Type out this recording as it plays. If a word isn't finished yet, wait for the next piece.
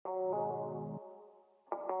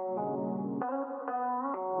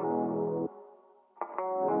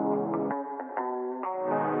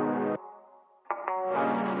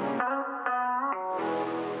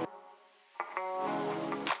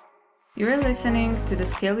You're listening to the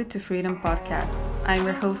Scale It to Freedom podcast. I'm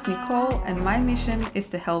your host, Nicole, and my mission is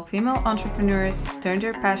to help female entrepreneurs turn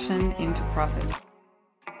their passion into profit.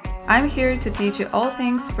 I'm here to teach you all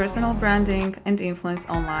things personal branding and influence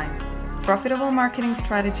online, profitable marketing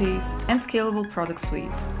strategies, and scalable product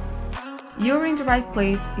suites. You're in the right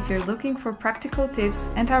place if you're looking for practical tips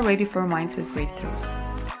and are ready for mindset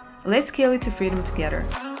breakthroughs. Let's scale it to freedom together.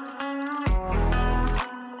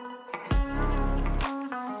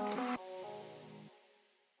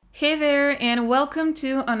 Hey there, and welcome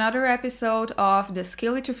to another episode of the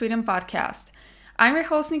Scale It to Freedom podcast. I'm your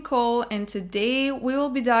host, Nicole, and today we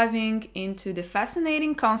will be diving into the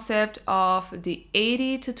fascinating concept of the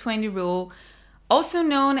 80-20 rule, also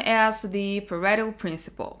known as the Pareto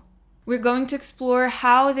principle. We're going to explore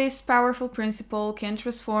how this powerful principle can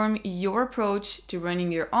transform your approach to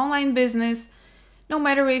running your online business, no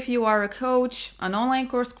matter if you are a coach, an online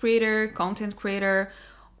course creator, content creator,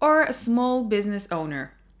 or a small business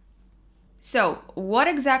owner. So, what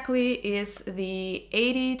exactly is the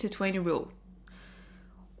 80-20 rule?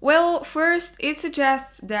 Well, first, it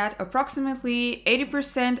suggests that approximately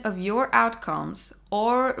 80% of your outcomes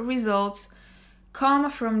or results come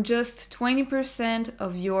from just 20%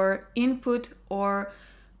 of your input or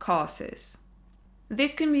causes.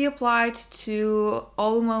 This can be applied to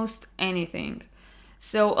almost anything.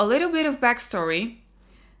 So, a little bit of backstory.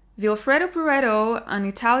 Vilfredo Pareto, an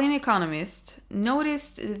Italian economist,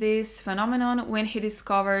 noticed this phenomenon when he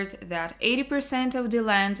discovered that 80% of the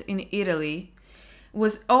land in Italy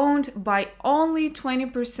was owned by only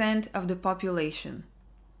 20% of the population.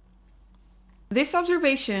 This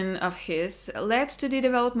observation of his led to the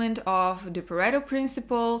development of the Pareto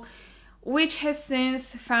principle, which has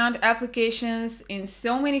since found applications in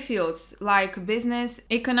so many fields like business,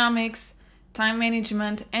 economics, time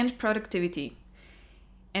management, and productivity.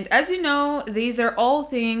 And as you know, these are all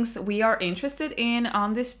things we are interested in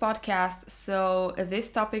on this podcast, so this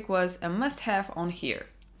topic was a must-have on here.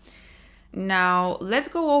 Now, let's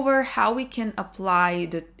go over how we can apply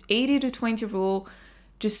the 80-20 rule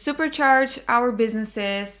to supercharge our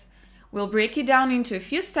businesses. We'll break it down into a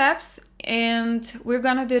few steps, and we're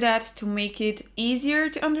gonna do that to make it easier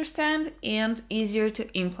to understand and easier to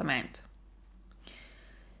implement.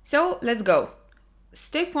 So, let's go.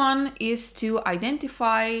 Step 1 is to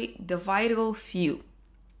identify the vital few.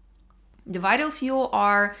 The vital few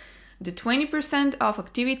are the 20% of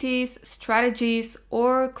activities, strategies,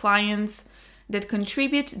 or clients that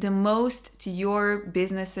contribute the most to your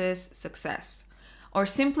business's success. Or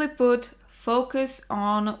simply put, focus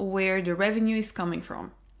on where the revenue is coming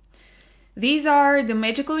from. These are the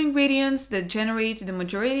magical ingredients that generate the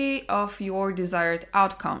majority of your desired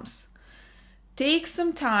outcomes. Take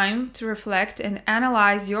some time to reflect and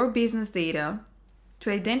analyze your business data to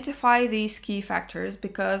identify these key factors,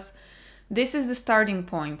 because this is the starting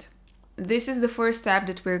point. This is the first step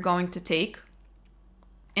that we're going to take.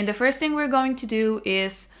 And the first thing we're going to do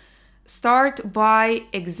is start by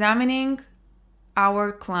examining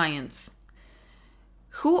our clients.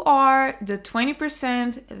 Who are the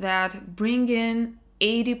 20% that bring in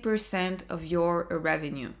 80% of your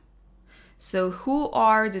revenue? So who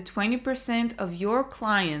are the 20% of your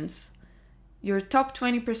clients, your top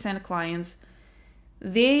 20% clients?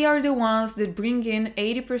 They are the ones that bring in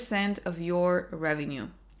 80% of your revenue.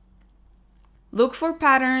 Look for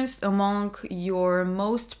patterns among your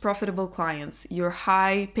most profitable clients, your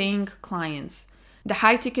high-paying clients, the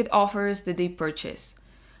high-ticket offers that they purchase.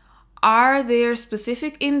 Are there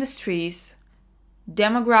specific industries,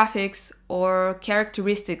 demographics, or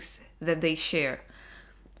characteristics that they share?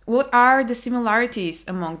 What are the similarities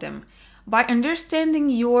among them? By understanding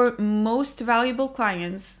your most valuable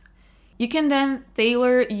clients, you can then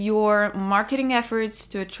tailor your marketing efforts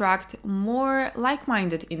to attract more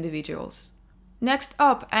like-minded individuals. Next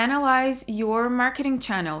up, analyze your marketing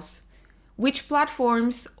channels. Which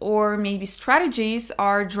platforms or maybe strategies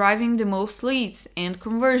are driving the most leads and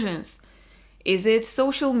conversions? Is it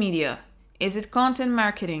social media? Is it content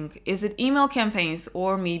marketing? Is it email campaigns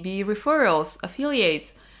or maybe referrals,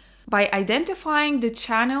 affiliates? By identifying the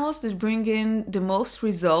channels that bring in the most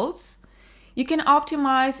results, you can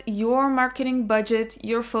optimize your marketing budget,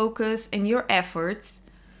 your focus, and your efforts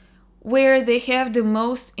where they have the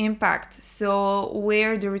most impact. So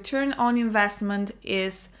where the return on investment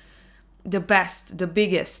is the best, the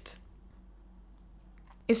biggest.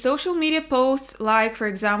 If social media posts, like for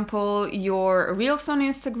example your Reels on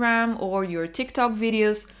Instagram or your TikTok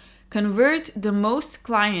videos, convert the most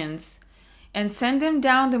clients and send them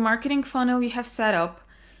down the marketing funnel you have set up,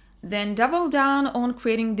 then double down on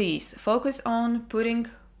creating these. Focus on putting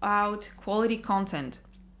out quality content.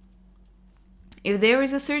 If there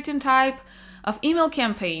is a certain type of email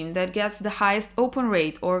campaign that gets the highest open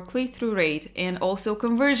rate or click-through rate and also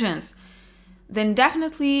conversions, then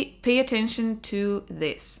definitely pay attention to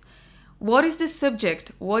this. What is the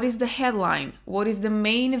subject? What is the headline? What is the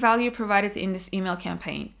main value provided in this email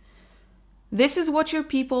campaign? This is what your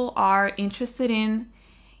people are interested in,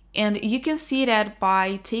 and you can see that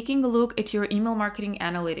by taking a look at your email marketing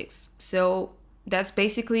analytics. So that's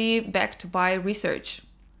basically backed by research.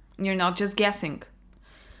 You're not just guessing.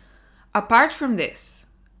 Apart from this,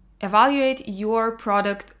 evaluate your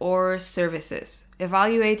product or services.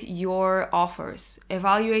 Evaluate your offers.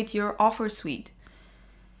 Evaluate your offer suite.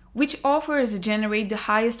 Which offers generate the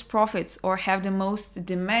highest profits or have the most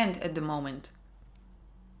demand at the moment?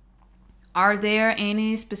 Are there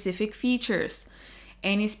any specific features,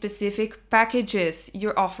 any specific packages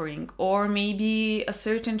you're offering, or maybe a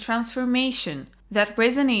certain transformation that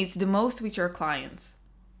resonates the most with your clients?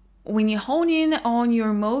 When you hone in on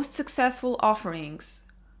your most successful offerings,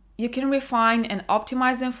 you can refine and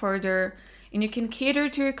optimize them further, and you can cater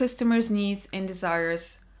to your customers' needs and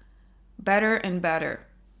desires better and better,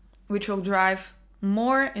 which will drive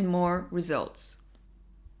more and more results.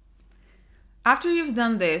 After you've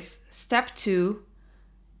done this, step 2,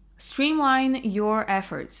 streamline your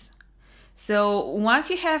efforts. So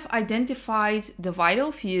once you have identified the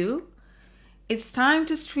vital few, it's time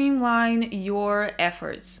to streamline your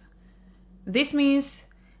efforts. This means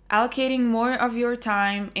allocating more of your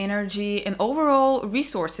time, energy, and overall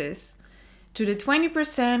resources to the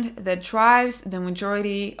 20% that drives the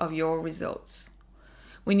majority of your results.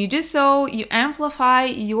 When you do so, you amplify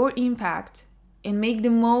your impact and make the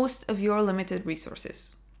most of your limited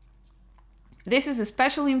resources. This is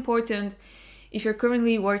especially important if you're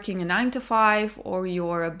currently working a 9-to-5, or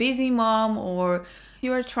you're a busy mom, or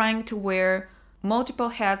you're trying to wear multiple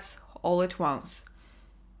hats all at once.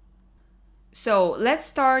 So let's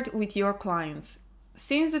start with your clients.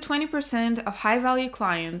 Since the 20% of high-value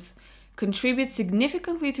clients contribute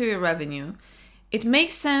significantly to your revenue, it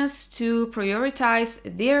makes sense to prioritize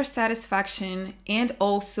their satisfaction and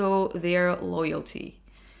also their loyalty.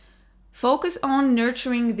 Focus on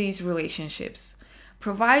nurturing these relationships.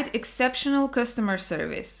 Provide exceptional customer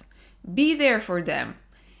service. Be there for them.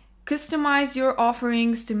 Customize your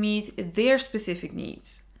offerings to meet their specific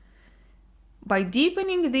needs. By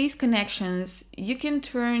deepening these connections, you can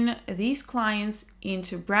turn these clients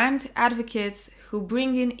into brand advocates who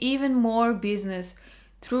bring in even more business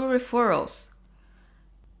through referrals.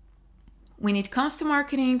 When it comes to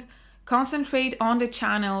marketing, concentrate on the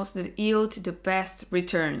channels that yield the best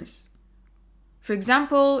returns. For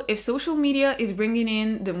example, if social media is bringing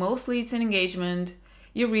in the most leads and engagement,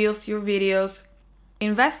 your reels, your videos,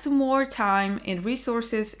 invest more time and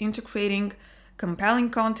resources into creating compelling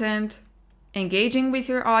content, engaging with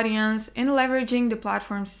your audience, and leveraging the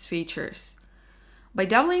platform's features. By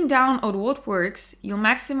doubling down on what works, you'll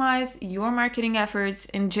maximize your marketing efforts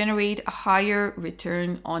and generate a higher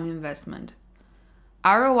return on investment.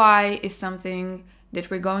 ROI is something that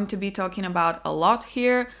we're going to be talking about a lot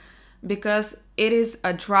here because it is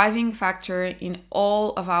a driving factor in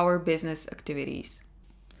all of our business activities.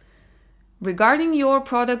 Regarding your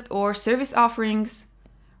product or service offerings,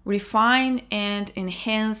 refine and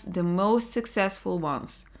enhance the most successful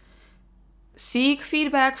ones. Seek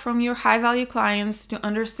feedback from your high-value clients to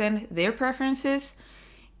understand their preferences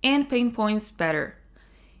and pain points better.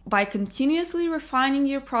 By continuously refining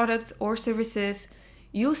your products or services,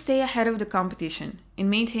 you'll stay ahead of the competition and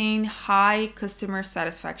maintain high customer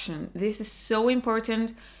satisfaction. This is so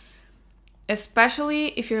important, especially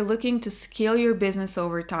if you're looking to scale your business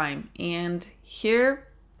over time. And here,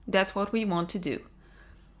 that's what we want to do.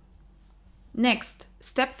 Next,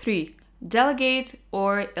 step 3. Delegate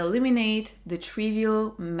or eliminate the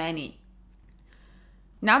trivial many.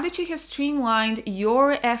 Now that you have streamlined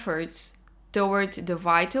your efforts toward the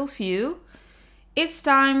vital few, it's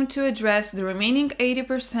time to address the remaining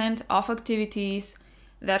 80% of activities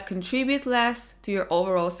that contribute less to your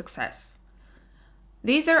overall success.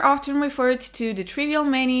 These are often referred to the trivial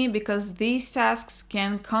many because these tasks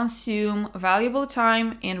can consume valuable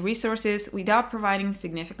time and resources without providing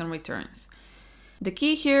significant returns. The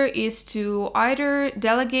key here is to either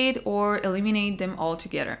delegate or eliminate them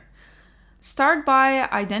altogether. Start by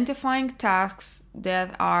identifying tasks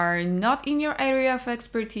that are not in your area of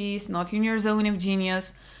expertise, not in your zone of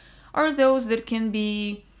genius, or those that can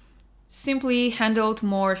be simply handled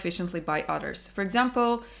more efficiently by others. For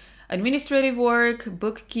example, administrative work,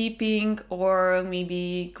 bookkeeping, or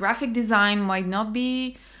maybe graphic design might not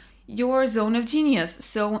be your zone of genius.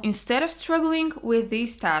 So instead of struggling with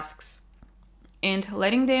these tasks and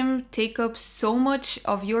letting them take up so much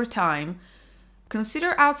of your time,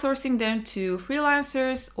 consider outsourcing them to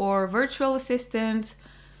freelancers or virtual assistants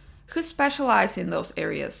who specialize in those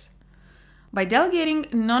areas. By delegating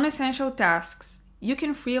non-essential tasks, you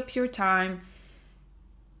can free up your time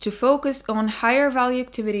to focus on higher value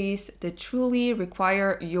activities that truly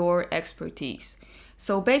require your expertise.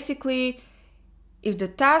 So basically, if the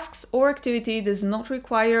tasks or activity does not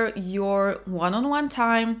require your one-on-one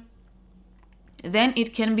time, then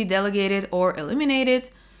it can be delegated or eliminated,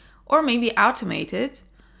 or maybe automated,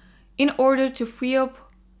 in order to free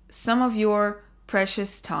up some of your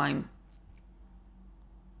precious time.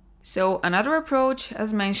 So another approach,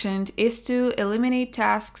 as mentioned, is to eliminate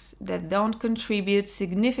tasks that don't contribute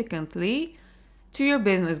significantly to your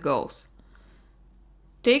business goals.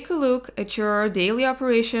 Take a look at your daily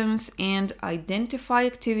operations and identify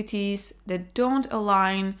activities that don't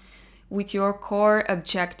align with your core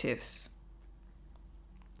objectives.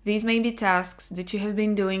 These may be tasks that you have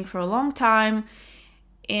been doing for a long time,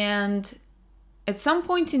 and at some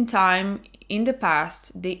point in time in the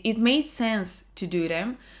past, it made sense to do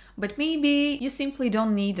them, but maybe you simply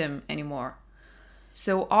don't need them anymore.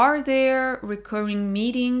 So are there recurring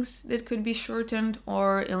meetings that could be shortened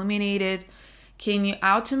or eliminated? Can you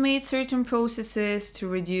automate certain processes to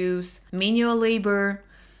reduce manual labor?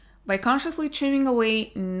 By consciously trimming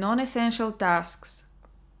away non-essential tasks,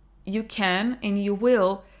 you can and you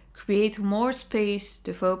will create more space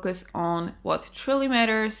to focus on what truly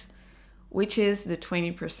matters, which is the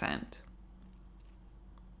 20%.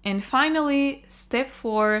 And finally, step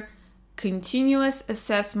 4, continuous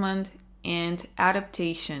assessment and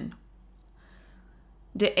adaptation.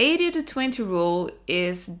 The 80-20 rule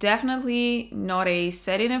is definitely not a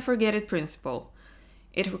set it and forget it principle.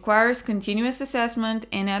 It requires continuous assessment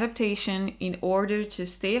and adaptation in order to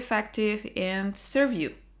stay effective and serve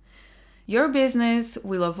you. Your business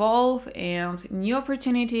will evolve and new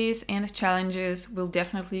opportunities and challenges will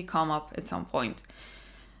definitely come up at some point.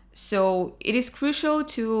 So it is crucial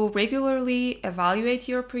to regularly evaluate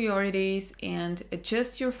your priorities and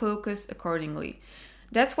adjust your focus accordingly.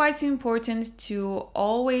 That's why it's important to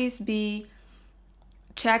always be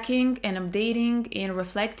checking and updating and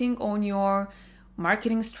reflecting on your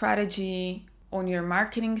marketing strategy, on your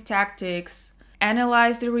marketing tactics,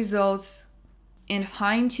 analyze the results, and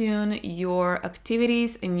fine-tune your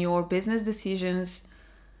activities and your business decisions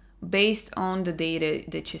based on the data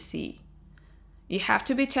that you see. You have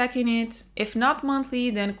to be checking it. If not monthly,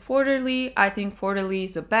 then quarterly. I think quarterly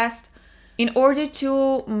is the best in order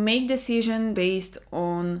to make decisions based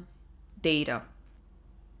on data.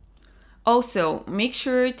 Also, make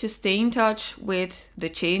sure to stay in touch with the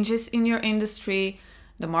changes in your industry,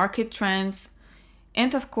 the market trends,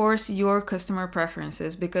 and of course your customer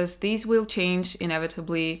preferences, because these will change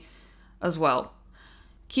inevitably as well.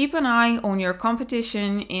 Keep an eye on your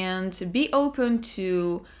competition and be open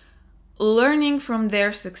to learning from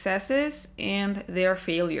their successes and their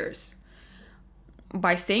failures.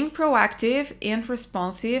 By staying proactive and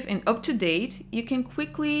responsive and up to date, you can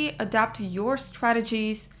quickly adapt your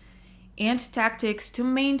strategies and tactics to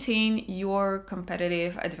maintain your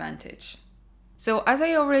competitive advantage. So, as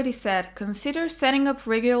I already said, consider setting up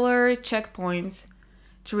regular checkpoints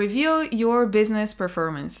to review your business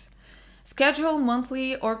performance. Schedule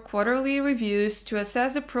monthly or quarterly reviews to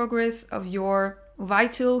assess the progress of your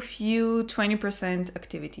vital few 20%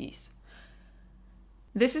 activities.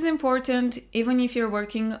 This is important even if you're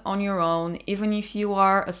working on your own, even if you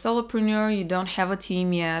are a solopreneur, you don't have a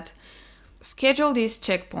team yet. Schedule these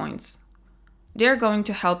checkpoints. They're going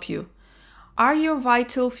to help you. Are your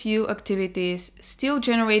vital few activities still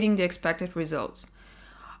generating the expected results?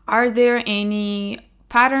 Are there any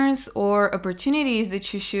patterns or opportunities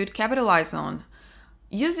that you should capitalize on?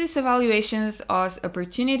 Use these evaluations as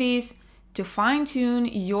opportunities to fine-tune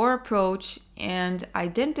your approach and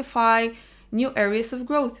identify new areas of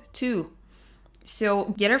growth too.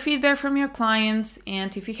 So get our feedback from your clients,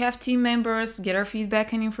 and if you have team members, get our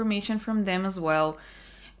feedback and information from them as well.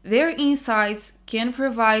 Their insights can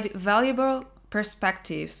provide valuable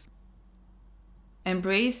perspectives.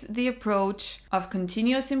 Embrace the approach of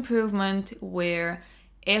continuous improvement where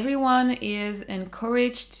everyone is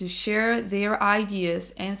encouraged to share their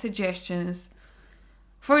ideas and suggestions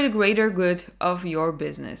for the greater good of your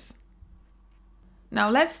business. Now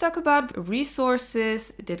let's talk about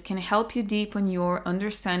resources that can help you deepen your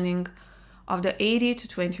understanding of the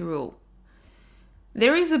 80-20 rule.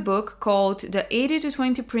 There is a book called The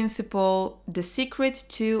 80-20 Principle, The Secret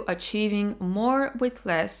to Achieving More with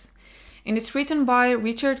Less, and it's written by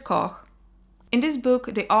Richard Koch. In this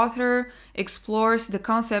book, the author explores the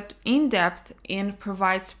concept in depth and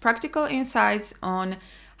provides practical insights on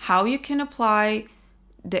how you can apply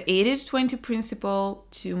the 80-20 principle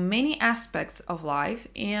to many aspects of life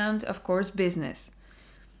and, of course, business.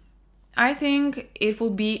 I think it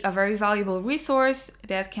will be a very valuable resource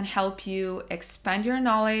that can help you expand your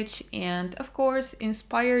knowledge and, of course,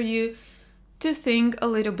 inspire you to think a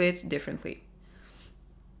little bit differently.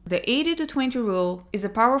 The 80-20 rule is a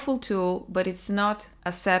powerful tool, but it's not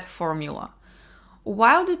a set formula.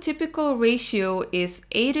 While the typical ratio is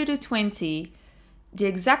 80-20, the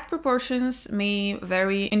exact proportions may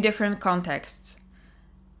vary in different contexts.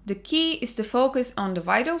 The key is to focus on the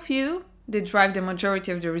vital few that drive the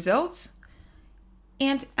majority of the results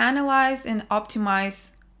and analyze and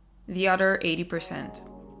optimize the other 80%.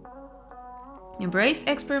 Embrace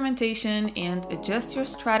experimentation and adjust your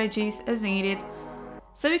strategies as needed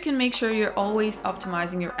so you can make sure you're always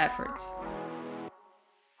optimizing your efforts.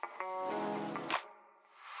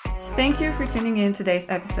 Thank you for tuning in today's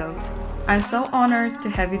episode. I'm so honored to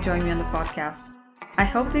have you join me on the podcast. I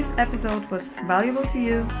hope this episode was valuable to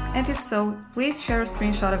you, and if so, please share a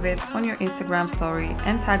screenshot of it on your Instagram story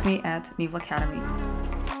and tag me at Nivel Academy.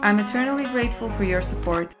 I'm eternally grateful for your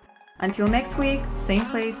support. Until next week, same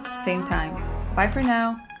place, same time. Bye for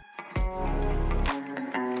now.